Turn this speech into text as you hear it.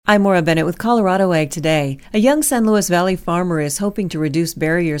I'm Maura Bennett with Colorado Ag Today. A young San Luis Valley farmer is hoping to reduce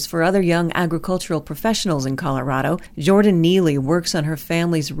barriers for other young agricultural professionals in Colorado. Jordan Neely works on her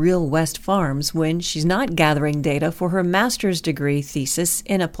family's Real West farms when she's not gathering data for her master's degree thesis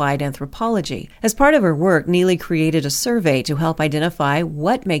in applied anthropology. As part of her work, Neely created a survey to help identify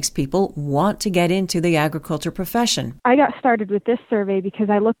what makes people want to get into the agriculture profession. I got started with this survey because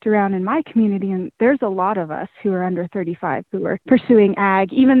I looked around in my community and there's a lot of us who are under 35 who are pursuing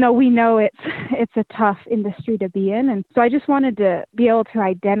ag, even though we know it's a tough industry to be in. And so I just wanted to be able to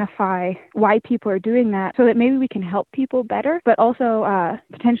identify why people are doing that so that maybe we can help people better, but also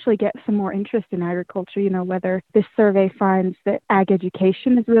potentially get some more interest in agriculture, whether this survey finds that ag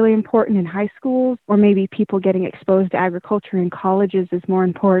education is really important in high schools, or maybe people getting exposed to agriculture in colleges is more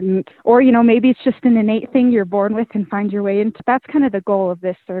important, or, maybe it's just an innate thing you're born with and find your way into. That's kind of the goal of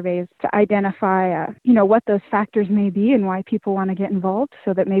this survey, is to identify, what those factors may be and why people want to get involved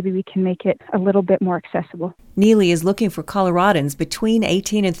so that maybe we can make it a little bit more accessible. Neely is looking for Coloradans between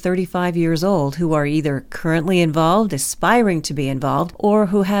 18 and 35 years old who are either currently involved, aspiring to be involved, or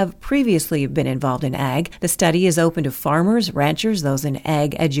who have previously been involved in ag. The study is open to farmers, ranchers, those in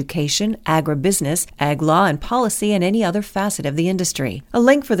ag education, agribusiness, ag law and policy, and any other facet of the industry. A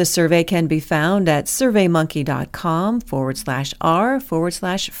link for the survey can be found at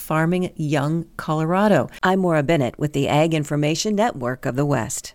surveymonkey.com/r/farming young Colorado. I'm Maura Bennett with the Ag Information Network of the West.